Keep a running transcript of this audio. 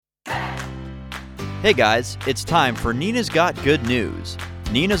Hey guys, it's time for Nina's Got Good News.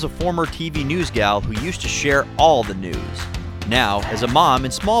 Nina's a former TV news gal who used to share all the news. Now, as a mom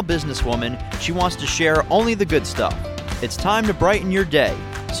and small businesswoman, she wants to share only the good stuff. It's time to brighten your day.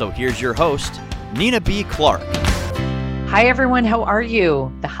 So here's your host, Nina B. Clark. Hi everyone, how are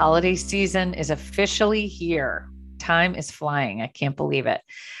you? The holiday season is officially here. Time is flying. I can't believe it.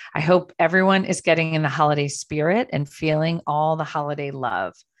 I hope everyone is getting in the holiday spirit and feeling all the holiday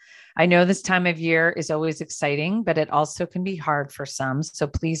love. I know this time of year is always exciting, but it also can be hard for some. So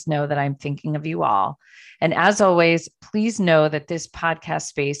please know that I'm thinking of you all. And as always, please know that this podcast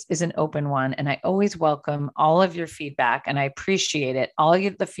space is an open one. And I always welcome all of your feedback and I appreciate it, all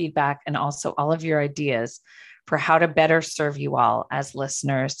of the feedback and also all of your ideas for how to better serve you all as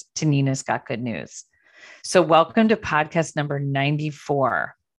listeners to Nina's Got Good News. So welcome to podcast number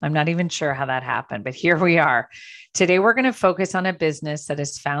 94. I'm not even sure how that happened, but here we are. Today, we're going to focus on a business that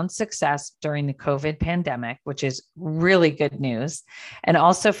has found success during the COVID pandemic, which is really good news, and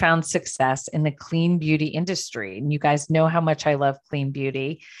also found success in the clean beauty industry. And you guys know how much I love clean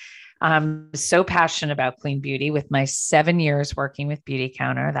beauty. I'm so passionate about clean beauty with my 7 years working with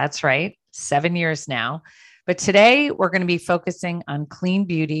Beautycounter. That's right, 7 years now. But today, we're going to be focusing on clean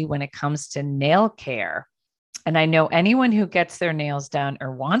beauty when it comes to nail care. And I know anyone who gets their nails done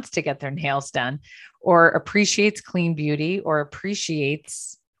or wants to get their nails done or appreciates clean beauty or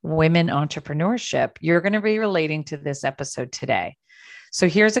appreciates women entrepreneurship, you're going to be relating to this episode today. So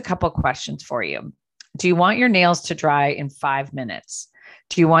here's a couple questions for you. Do you want your nails to dry in 5 minutes?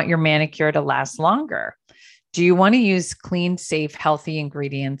 Do you want your manicure to last longer? Do you want to use clean, safe, healthy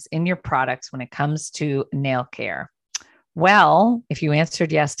ingredients in your products when it comes to nail care? Well, if you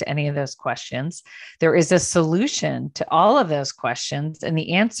answered yes to any of those questions, there is a solution to all of those questions. And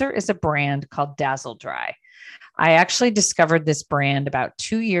the answer is a brand called Dazzle Dry. I actually discovered this brand about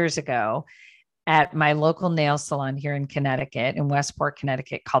 2 years ago at my local nail salon here in Connecticut, in Westport,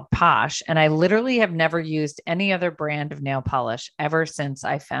 Connecticut, called Posh. And I literally have never used any other brand of nail polish ever since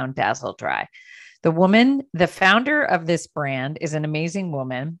I found Dazzle Dry. The founder of this brand is an amazing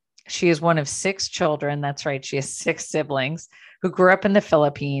woman. She is one of 6 children. That's right. She has 6 siblings who grew up in the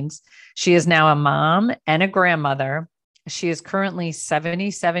Philippines. She is now a mom and a grandmother. She is currently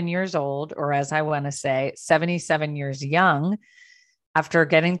 77 years old, or as I want to say, 77 years young. After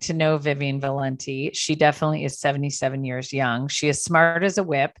getting to know Vivian Valenti, she definitely is 77 years young. She is smart as a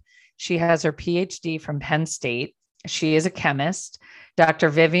whip. She has her PhD from Penn State. She is a chemist. Dr.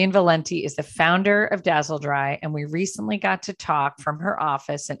 Vivian Valenti is the founder of Dazzle Dry, and we recently got to talk from her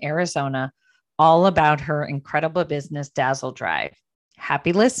office in Arizona all about her incredible business, Dazzle Dry.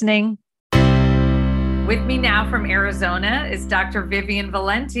 Happy listening. With me now from Arizona is Dr. Vivian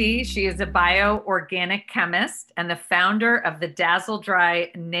Valenti. She is a bioorganic chemist and the founder of the Dazzle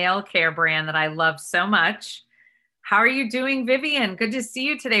Dry nail care brand that I love so much. How are you doing, Vivian? Good to see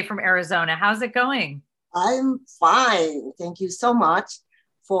you today from Arizona. How's it going? I'm fine. Thank you so much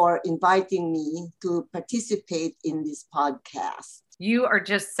for inviting me to participate in this podcast. You are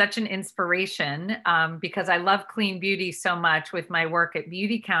just such an inspiration because I love clean beauty so much with my work at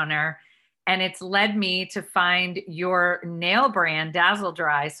Beautycounter. And it's led me to find your nail brand, Dazzle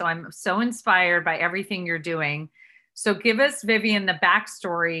Dry. So I'm so inspired by everything you're doing. So give us, Vivian, the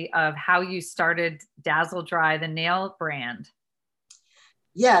backstory of how you started Dazzle Dry, the nail brand.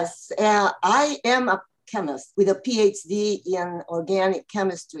 Yes, I am a chemist with a PhD in organic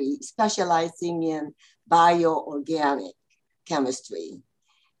chemistry, specializing in bioorganic chemistry.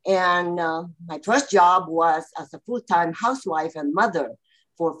 And my first job was as a full-time housewife and mother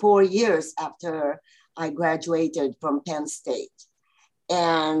for 4 years after I graduated from Penn State.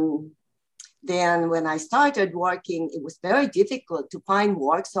 And then when I started working, it was very difficult to find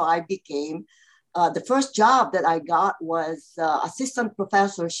work. So I became, the first job that I got was assistant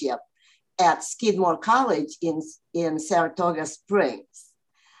professorship at Skidmore College in Saratoga Springs.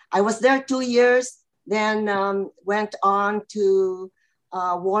 I was there 2 years, then went on to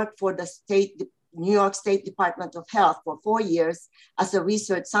work for the New York State Department of Health for 4 years as a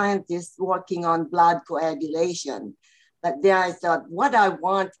research scientist working on blood coagulation. But then I thought, what I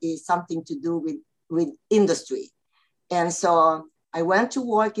want is something to do with industry. And so I went to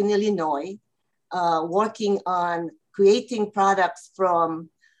work in Illinois, working on creating products from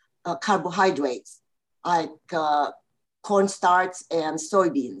carbohydrates like cornstarch and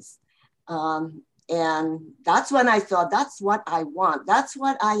soybeans. And that's when I thought, that's what I want. That's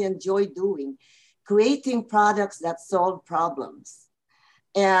what I enjoy doing, creating products that solve problems.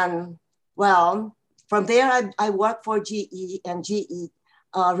 And well, from there, I worked for GE, and GE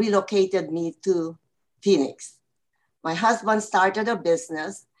relocated me to Phoenix. My husband started a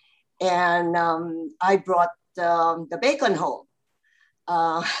business, And I brought the bacon home.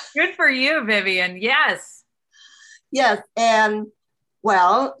 Good for you, Vivian. Yes. Yes, and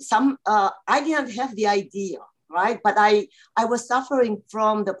well, I didn't have the idea, right? But I was suffering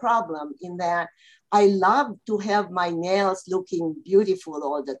from the problem in that I love to have my nails looking beautiful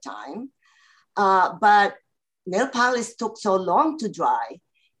all the time, but nail polish took so long to dry,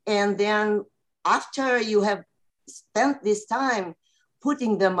 and then after you have spent this time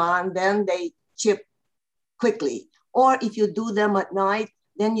putting them on, then they chip quickly. Or if you do them at night,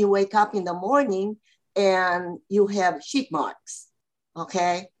 then you wake up in the morning and you have sheet marks,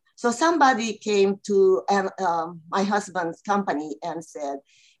 okay? So somebody came to my husband's company and said,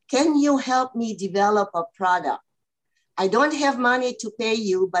 can you help me develop a product? I don't have money to pay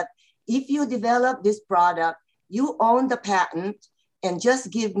you, but if you develop this product, you own the patent and just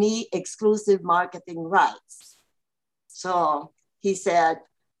give me exclusive marketing rights. So he said,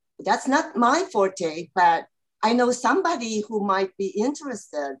 that's not my forte, but I know somebody who might be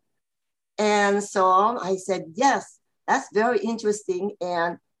interested. And so I said, yes, that's very interesting.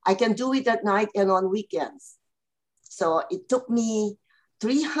 And I can do it at night and on weekends. So it took me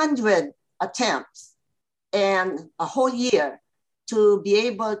 300 attempts and a whole year to be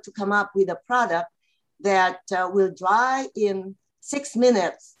able to come up with a product that will dry in 6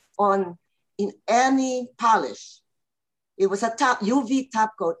 minutes in any polish. It was a UV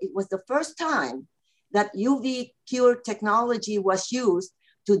top coat. It was the first time that UV cure technology was used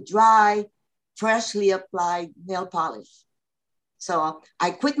to dry freshly applied nail polish. So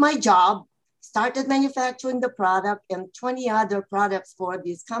I quit my job, started manufacturing the product and 20 other products for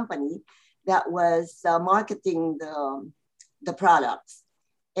this company that was marketing the products.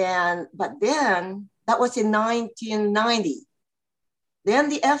 But then that was in 1990. Then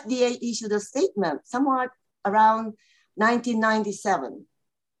the FDA issued a statement somewhat around 1997.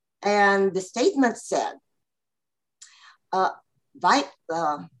 And the statement said,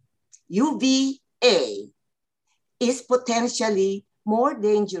 UVA is potentially more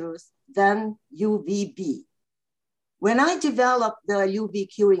dangerous than UVB. When I developed the UV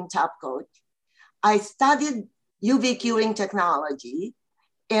curing top coat, I studied UV curing technology.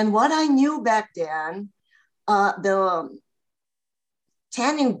 And what I knew back then, the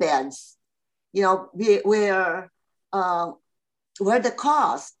tanning beds, were the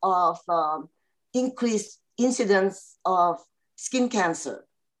cause of increased incidence of skin cancer.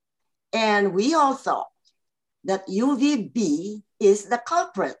 And we all thought that UVB is the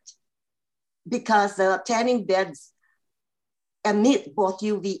culprit because the tanning beds emit both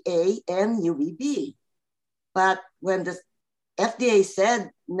UVA and UVB. But when the FDA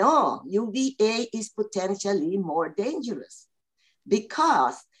said, no, UVA is potentially more dangerous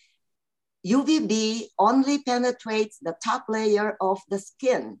because UVB only penetrates the top layer of the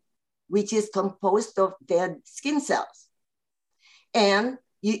skin, which is composed of dead skin cells. And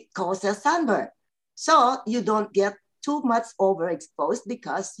it causes sunburn. So you don't get too much overexposed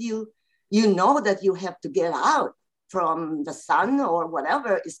because you know that you have to get out from the sun or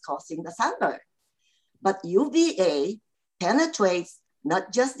whatever is causing the sunburn. But UVA penetrates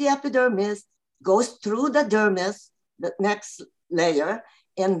not just the epidermis, goes through the dermis, the next layer,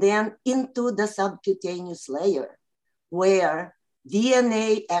 and then into the subcutaneous layer where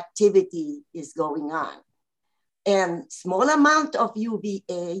DNA activity is going on. And small amount of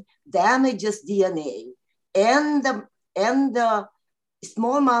UVA damages DNA and the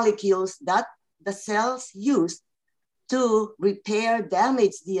small molecules that the cells use to repair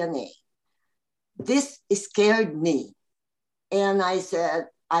damaged DNA. This scared me. And I said,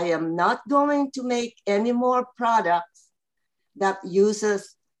 I am not going to make any more products that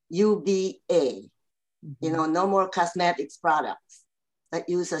uses UVA. Mm-hmm. No more cosmetics products that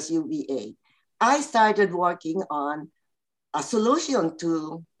uses UVA. I started working on a solution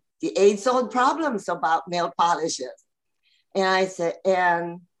to the age-old problems about nail polishes. And I said,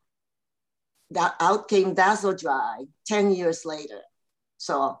 and that out came Dazzle Dry 10 years later.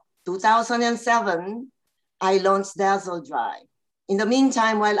 So 2007, I launched Dazzle Dry. In the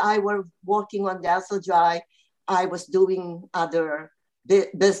meantime, while I was working on Dazzle Dry, I was doing other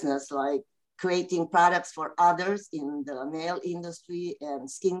business like creating products for others in the nail industry and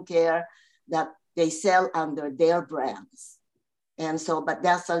skincare that they sell under their brands. And so, but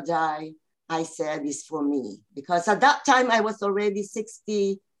Dazzle Dry, I said, is for me because at that time I was already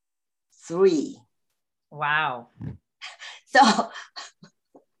 63. Wow. So,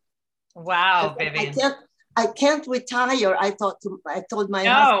 wow, Vivian. I can't retire. I told my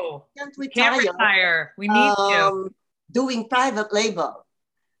husband, I can't retire. We need you. Doing private label.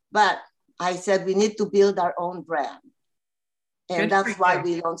 But I said, we need to build our own brand. And Good for that's why you.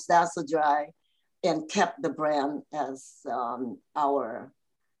 we launched Dazzle Dry and kept the brand as our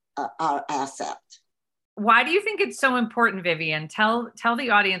asset. Why do you think it's so important, Vivian? Tell the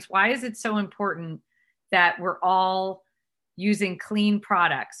audience, why is it so important that we're all using clean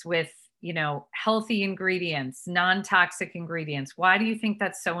products with, healthy ingredients, non-toxic ingredients? Why do you think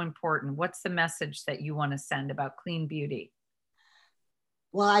that's so important? What's the message that you want to send about clean beauty?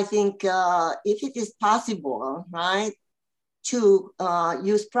 Well, I think if it is possible, right, to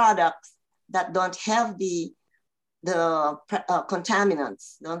use products that don't have the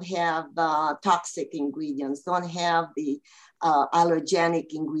contaminants, don't have toxic ingredients, don't have the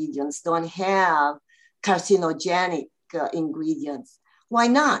allergenic ingredients, don't have carcinogenic ingredients. Why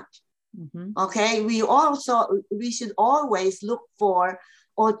not? Mm-hmm. Okay, we should always look for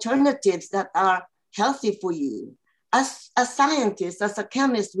alternatives that are healthy for you. As scientists, as a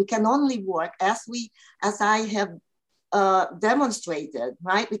chemist, we can only work as I have demonstrated,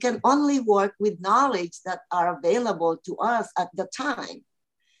 right? We can only work with knowledge that are available to us at the time.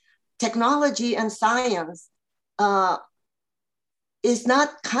 Technology and science is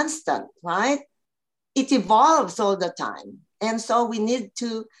not constant, right? It evolves all the time. And so we need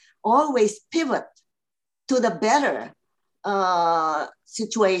to always pivot to the better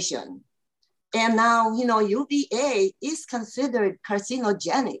situation. And now, UVA is considered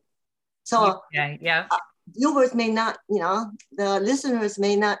carcinogenic. So yeah. Viewers may not, the listeners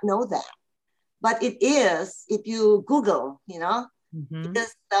may not know that, but it is, if you Google, mm-hmm. It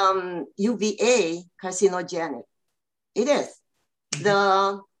is UVA carcinogenic. It is.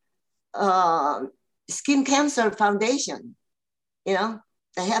 Mm-hmm. The Skin Cancer Foundation, they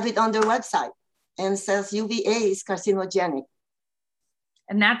have it on their website and says UVA is carcinogenic.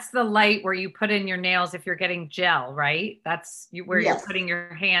 And that's the light where you put in your nails if you're getting gel, right? That's where yes. You're putting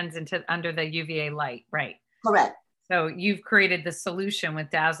your hands under the UVA light, right? Correct. So you've created the solution with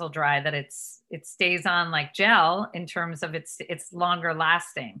Dazzle Dry that it stays on like gel in terms of it's longer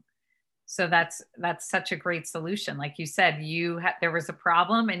lasting. So that's such a great solution. Like you said, there was a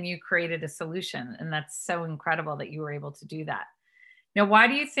problem and you created a solution, and that's so incredible that you were able to do that. Now, why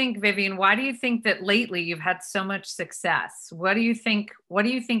do you think, Vivian, that lately you've had so much success? What do you think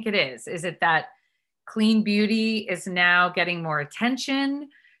it is? Is it that clean beauty is now getting more attention?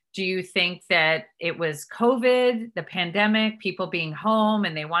 Do you think that it was COVID, the pandemic, people being home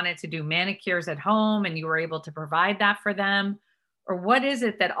and they wanted to do manicures at home and you were able to provide that for them? Or what is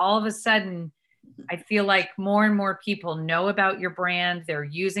it that all of a sudden, I feel like more and more people know about your brand, they're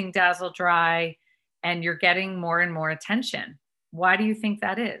using Dazzle Dry, and you're getting more and more attention? Why do you think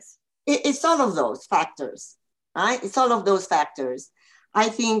that is? It's all of those factors, right? It's all of those factors. I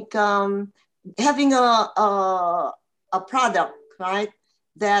think having a product, right,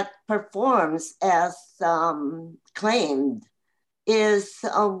 that performs as claimed is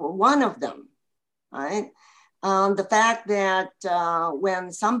one of them, right? The fact that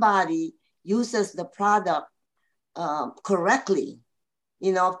when somebody uses the product correctly,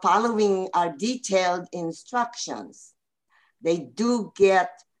 following our detailed instructions, they do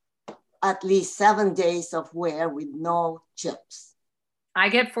get at least 7 days of wear with no chips. I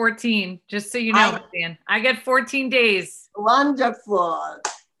get 14, just so you know, Dan. I get 14 days. Wonderful.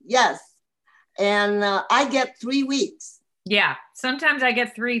 Yes. And I get 3 weeks. Yeah. Sometimes I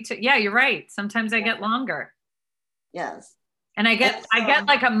get 3 to, yeah, you're right. Sometimes I get longer. Yes. And I get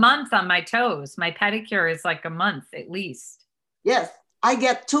like a month on my toes. My pedicure is like a month at least. Yes. I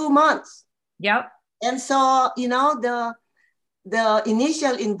get 2 months. Yep. And so, the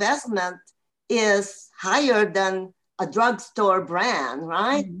initial investment is higher than a drugstore brand,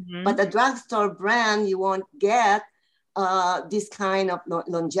 right? Mm-hmm. But a drugstore brand, you won't get this kind of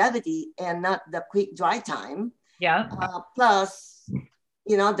longevity and not the quick dry time. Yeah. Plus,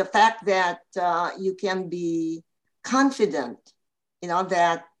 the fact that you can be confident,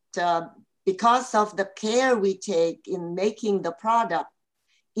 that because of the care we take in making the product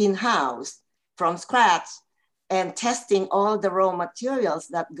in-house from scratch, and testing all the raw materials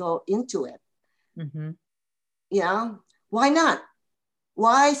that go into it. Mm-hmm. Why not?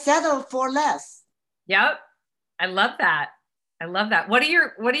 Why settle for less? Yep. I love that. What do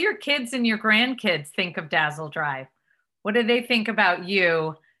your kids and your grandkids think of Dazzle Dry? What do they think about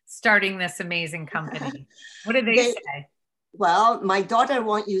you starting this amazing company? What do they say? Well, my daughter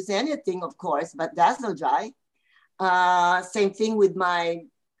won't use anything, of course, but Dazzle Dry. Same thing with my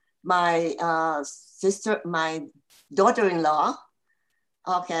sister, my daughter-in-law.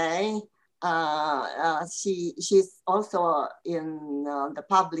 Okay, she's also in the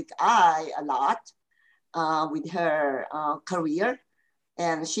public eye a lot with her career,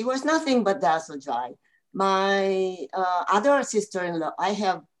 and she was nothing but Dazzle Dry. My other sister-in-law, I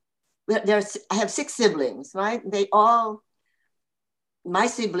have 6 siblings, right? My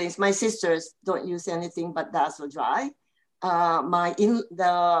siblings, my sisters don't use anything but Dazzle Dry. My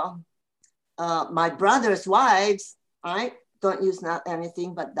brother's wives, right, don't use not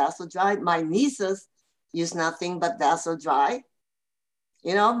anything but Dazzle Dry. My nieces use nothing but Dazzle Dry.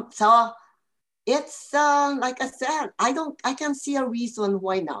 So it's like I said, I can see a reason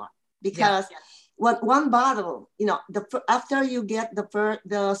why not, because one bottle, after you get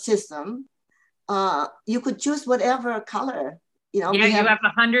the system, you could choose whatever color. You have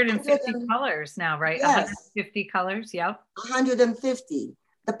 150 colors now, right? Yes. 150 colors. Yep. 150.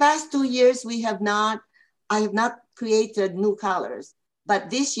 The past 2 years, I have not created new colors, but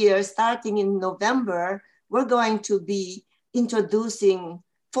this year, starting in November, we're going to be introducing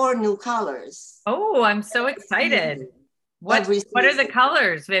 4 new colors. Oh, I'm so excited. What are the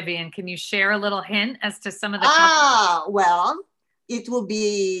colors, Vivian? Can you share a little hint as to some of the colors? Well, it will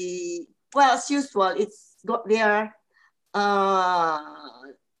be, as usual,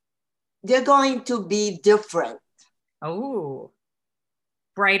 they're going to be different. Oh,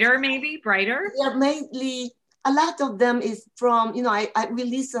 brighter, maybe brighter? They're mainly, a lot of them is from, we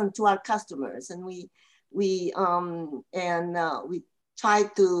listen to our customers, and we try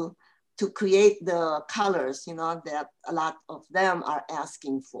to create the colors, that a lot of them are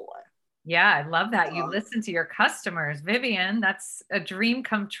asking for. Yeah, I love that. You listen to your customers, Vivian. That's a dream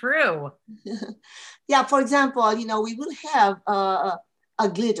come true. Yeah, for example, we will have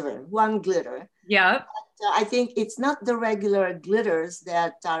one glitter. Yeah. I think it's not the regular glitters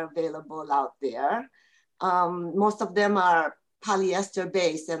that are available out there. Most of them are polyester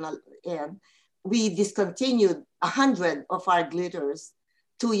based, and we discontinued 100 of our glitters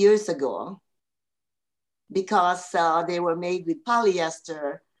 2 years ago because they were made with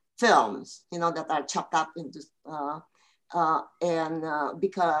polyester films, that are chopped up into,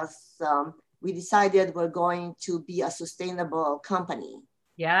 because we decided we're going to be a sustainable company.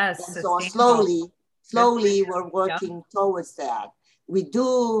 Yes. And so slowly we're working towards that. We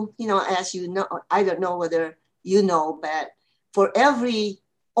do, as you know, I don't know whether you know, but for every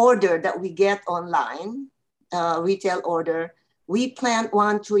order that we get online, retail order, we plant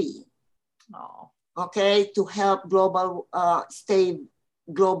 1 tree. Oh. Okay, to help stay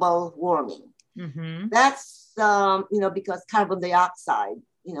global warming. Mm-hmm. That's because carbon dioxide,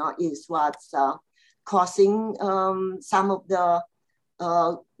 is what's causing some of the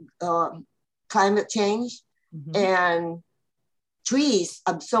climate change. Mm-hmm. And trees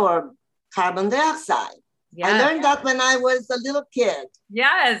absorb carbon dioxide. Yes. I learned that when I was a little kid.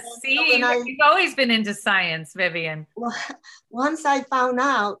 Yes, you've always been into science, Vivian. Well, once I found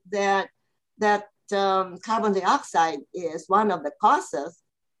out that carbon dioxide is one of the causes,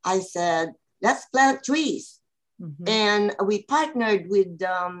 I said, let's plant trees. Mm-hmm. And we partnered with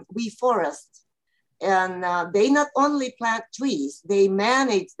WeForest. And they not only plant trees, they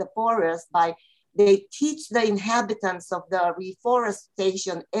manage the forest they teach the inhabitants of the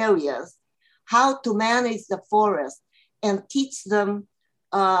reforestation areas how to manage the forest and teach them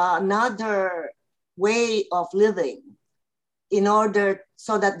another way of living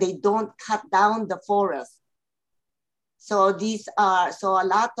so that they don't cut down the forest. So a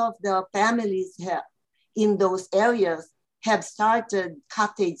lot of the families in those areas have started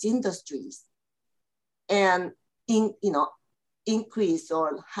cottage industries and increase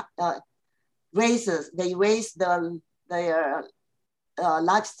or raise their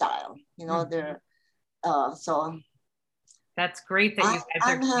lifestyle, mm-hmm. So that's great that you guys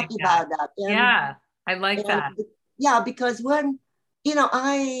I'm happy about that. Yeah, I like that. Yeah, because I'm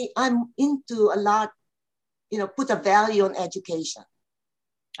into a lot, put a value on education.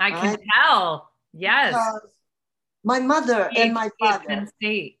 I can tell. Yes. Because my mother and my father,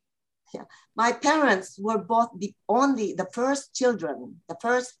 my parents were both the first children,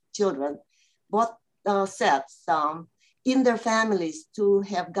 both sets in their families to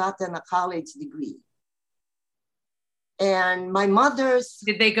have gotten a college degree. And my mother's...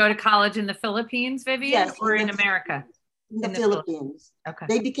 Did they go to college in the Philippines, Vivian? Yes. Or in America? In the Philippines. Okay.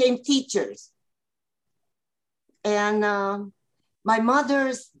 They became teachers. And my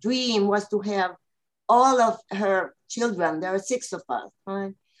mother's dream was to have all of her children, there are 6 of us,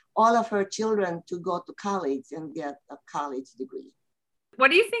 right? All of her children to go to college and get a college degree.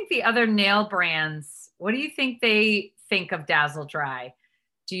 What do you think the other nail brands, what do you think they think of Dazzle Dry?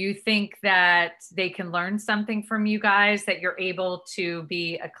 Do you think that they can learn something from you guys, that you're able to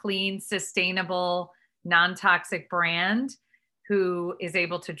be a clean, sustainable, non-toxic brand who is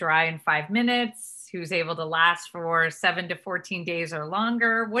able to dry in 5 minutes, who's able to last for 7 to 14 days or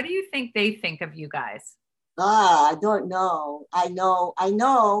longer? What do you think they think of you guys? I don't know. I know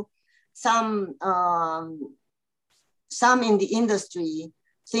some in the industry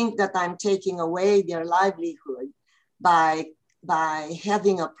think that I'm taking away their livelihood by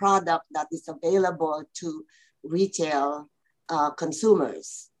having a product that is available to retail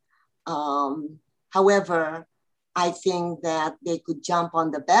consumers. However, I think that they could jump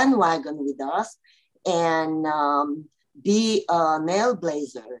on the bandwagon with us and be a nail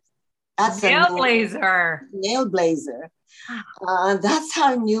blazer. That's nail blazer. Nail blazer. That's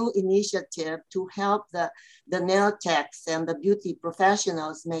our new initiative to help the nail techs and the beauty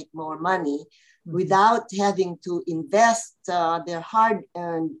professionals make more money without having to invest their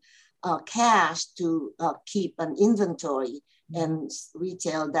hard-earned cash to keep an inventory and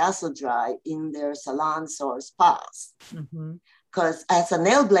retail Dazzle Dry in their salons or spas. Because as a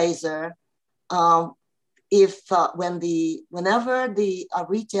nail blazer, whenever the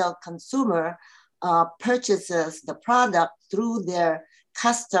retail consumer purchases the product through their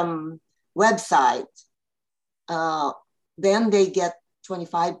custom website, then they get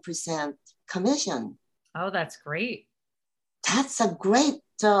 25% commission. Oh, that's great. That's a great,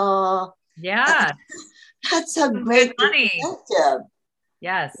 yeah. That's a great money. incentive.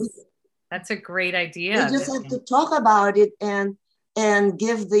 Yes, that's a great idea. We just have to talk about it and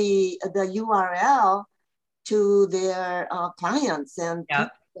give the URL to their clients and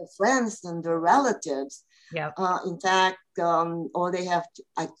their friends and their relatives. In fact, all they have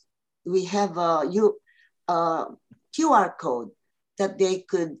we have a QR code that they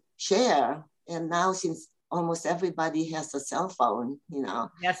could share. And now, since almost everybody has a cell phone,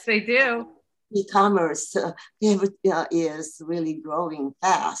 Yes, they do. E-commerce is really growing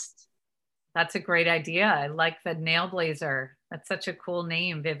fast. That's a great idea. I like the nail blazer. That's such a cool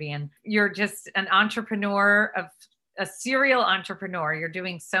name, Vivian. You're just an entrepreneur, a serial entrepreneur. You're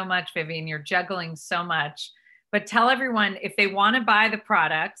doing so much, Vivian. You're juggling so much. But tell everyone, if they want to buy the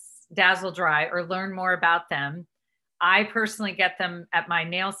products, Dazzle Dry, or learn more about them, I personally get them at my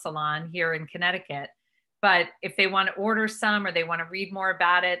nail salon here in Connecticut. But if they want to order some or they want to read more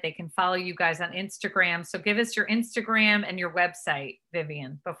about it, they can follow you guys on Instagram. So give us your Instagram and your website,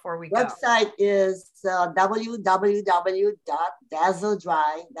 Vivian, before we go. Website is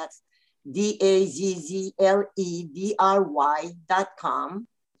www.dazzledry, that's DAZZLEDRY.com.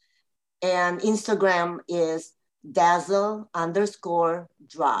 And Instagram is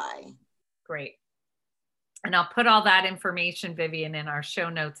dazzle_dry. Great. And I'll put all that information, Vivian, in our show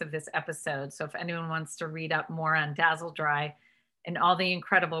notes of this episode. So if anyone wants to read up more on Dazzle Dry and all the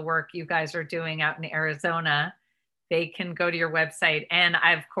incredible work you guys are doing out in Arizona, they can go to your website. And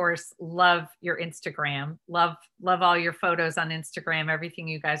I, of course, love your Instagram. Love all your photos on Instagram, everything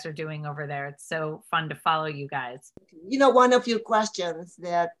you guys are doing over there. It's so fun to follow you guys. One of your questions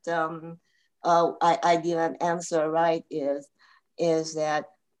that I didn't answer right is that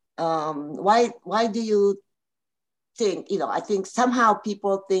why do you think, I think somehow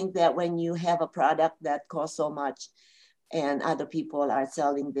people think that when you have a product that costs so much and other people are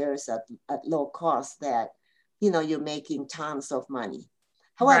selling theirs at low cost, that, you're making tons of money.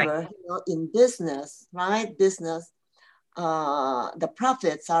 However, in business, business, the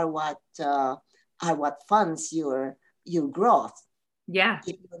profits are what funds your growth. Yeah.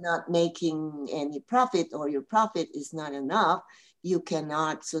 If you're not making any profit or your profit is not enough, you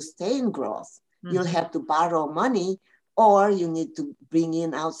cannot sustain growth. Mm-hmm. You'll have to borrow money, or you need to bring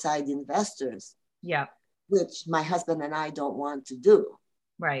in outside investors. Yeah. Which my husband and I don't want to do.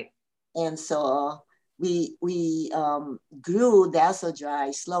 Right. And so we grew Dazzle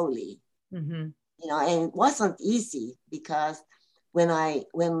Dry slowly. Mm-hmm. And it wasn't easy because when I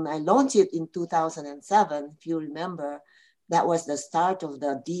launched it in 2007, if you remember, that was the start of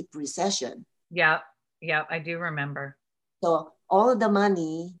the deep recession. Yeah, I do remember. So all the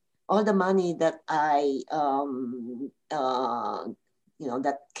money that I,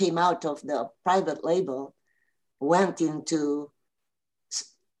 that came out of the private label went into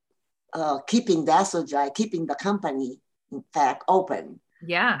keeping Dazzle Dry, keeping the company, in fact, open.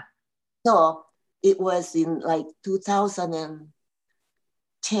 Yeah. So it was in like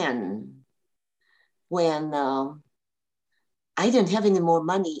 2010 when I didn't have any more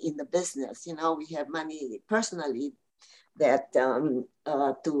money in the business. We have money personally that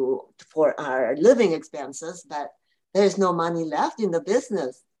for our living expenses, but there's no money left in the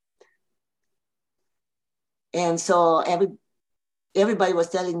business. And so everybody was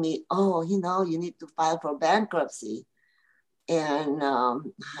telling me, oh, you need to file for bankruptcy. And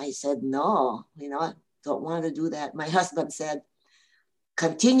I said, no, I don't want to do that. My husband said,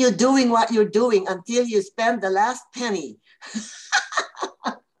 continue doing what you're doing until you spend the last penny.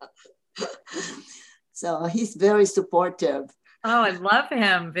 So he's very supportive. Oh, I love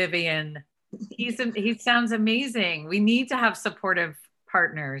him, Vivian. He sounds amazing. We need to have supportive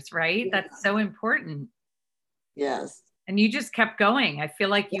partners, right? Yeah. That's so important. Yes. And you just kept going. I feel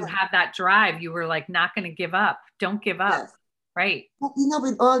like you have that drive. You were like, not going to give up. Don't give up. Yes. Right. But,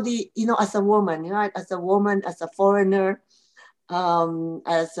 with all the, as a woman, right? As a woman, as a foreigner,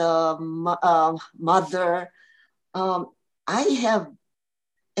 as a mother, I have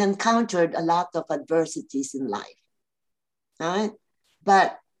encountered a lot of adversities in life, right?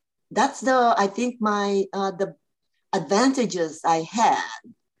 But that's I think the advantages I had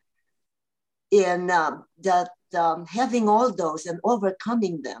in that having all those and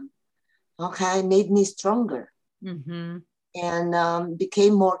overcoming them, okay, made me stronger. Mm-hmm. And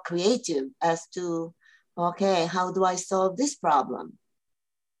became more creative as to, okay, how do I solve this problem?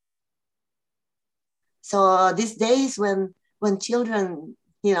 So these days when children,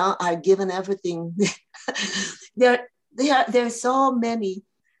 are given everything, there's so many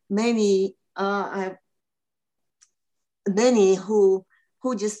who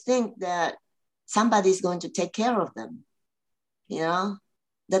just think that somebody's going to take care of them,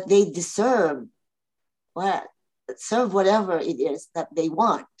 that they deserve serve whatever it is that they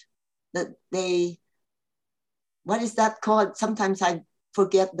want, that what is that called? Sometimes I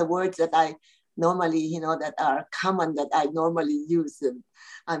forget the words that I normally, that are common that I normally use, and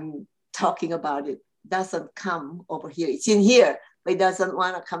I'm talking about it. Doesn't come over here. It's in here, but it doesn't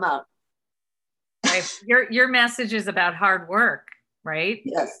want to come out. Right. Your message is about hard work, right?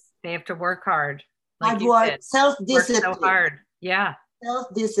 Yes. They have to work hard. Hard work, self-discipline. Work so hard. Yeah.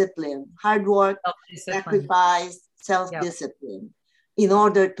 Self-discipline, hard work, sacrifice, self-discipline in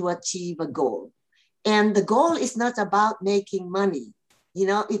order to achieve a goal. And the goal is not about making money.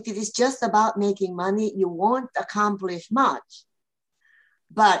 If it is just about making money, you won't accomplish much.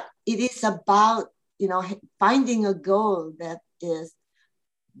 But it is about, finding a goal that is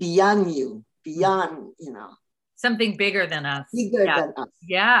beyond you, something bigger than us. Bigger than us.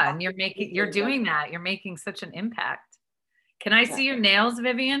 Yeah. And you're doing that. You're making such an impact. Can I see your nails,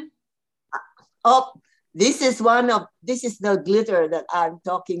 Vivian? Oh, this is the glitter that I'm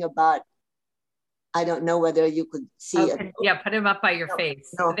talking about. I don't know whether you could see it. Yeah, put him up by your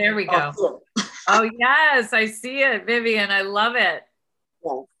face. No. There we go. Oh, yes, I see it, Vivian. I love it.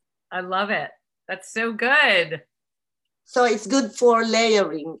 Yes. I love it. That's so good. So it's good for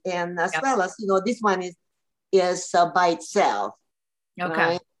layering, and as well as, this one is by itself.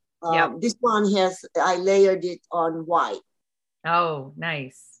 Okay. Right? This one I layered it on white. Oh,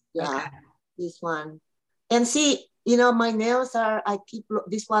 nice. Yeah, okay. This one. And see, my nails I keep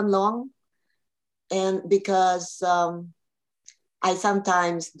this one long, and because I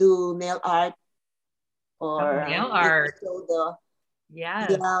sometimes do nail art or nail art. Yeah,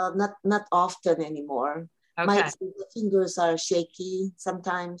 not often anymore. Okay. My fingers are shaky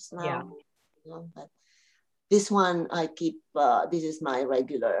sometimes now. Yeah. But this one I keep. This is my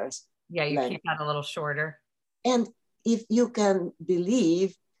regular. Yeah, you keep that a little shorter. And if you can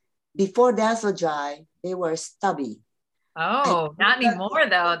believe, before Dazzle Dry, they were stubby. Oh, not anymore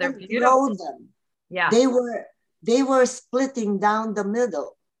though. They're beautiful. Them. Yeah. They were splitting down the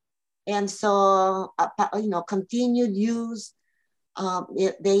middle, and so continued use.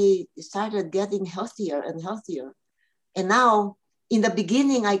 They started getting healthier and healthier, and now in the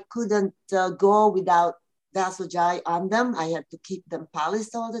beginning I couldn't go without Dazzle Dry on them. I had to keep them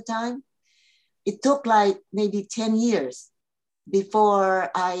polished all the time. It took like maybe 10 years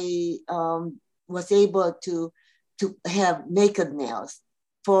before I was able to have naked nails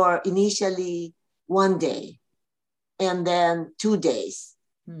for initially 1 day and then 2 days.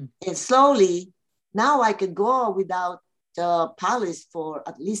 And slowly, now I could go without polish for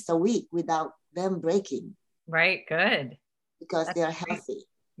at least a week without them breaking. Right, good. Because they're healthy.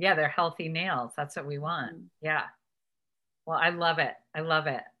 Yeah, they're healthy nails. That's what we want. Yeah. Well, I love it. I love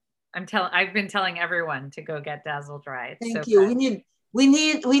it. I've been telling everyone to go get Dazzle Dry. Thank you. Fun. We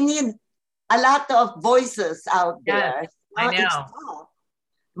need a lot of voices out there. I know.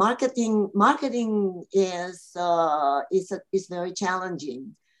 Marketing is very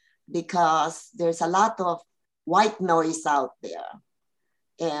challenging because there's a lot of white noise out there,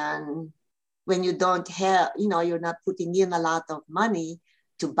 and when you don't have, you're not putting in a lot of money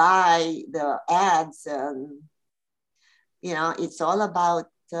to buy the ads, and it's all about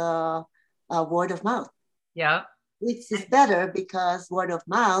word of mouth. Yeah. Which is better because word of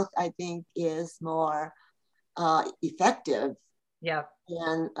mouth, I think, is more effective. Yeah.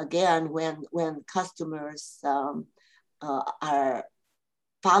 And again, when customers are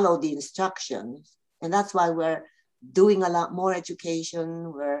follow the instructions, and that's why we're doing a lot more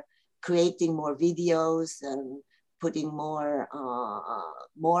education. We're creating more videos and putting more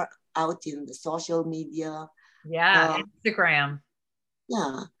out in the social media. Yeah, Instagram.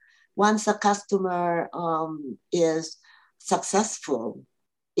 Yeah. Once a customer is successful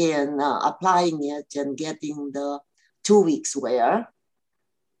in applying it and getting the 2 weeks wear,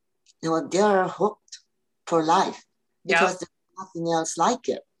 they're hooked for life because there's nothing else like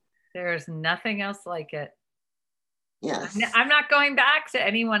it. There's nothing else like it. Yes. I'm not going back to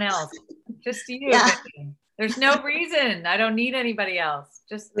anyone else. Just you. Yeah. There's no reason. I don't need anybody else.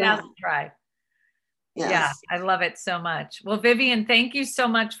 Just ask and try. Yes. Yeah, I love it so much. Well, Vivian, thank you so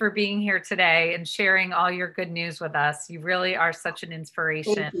much for being here today and sharing all your good news with us. You really are such an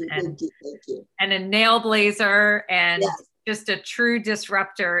inspiration. Thank you. And a nail blazer and just a true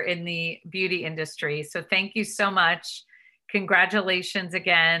disruptor in the beauty industry. So thank you so much. Congratulations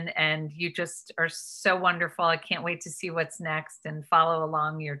again. And you just are so wonderful. I can't wait to see what's next and follow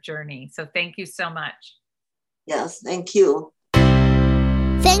along your journey. So thank you so much. Yes, thank you.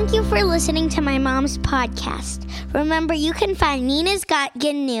 Thank you for listening to my mom's podcast. Remember, you can find Nina's Got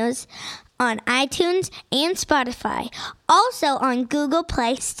Good News on iTunes and Spotify, also on Google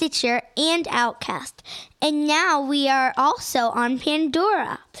Play, Stitcher, and Outcast. And now we are also on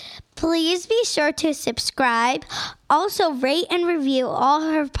Pandora. Please be sure to subscribe. Also, rate and review all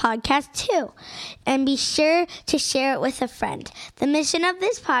her podcasts too. And be sure to share it with a friend. The mission of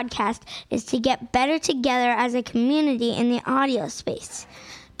this podcast is to get better together as a community in the audio space.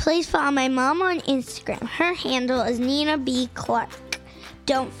 Please follow my mom on Instagram. Her handle is Nina B. Clark.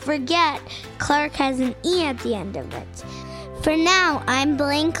 Don't forget, Clark has an E at the end of it. For now, I'm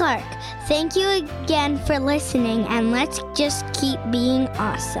Blaine Clark. Thank you again for listening, and let's just keep being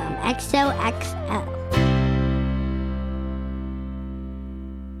awesome. XOXO.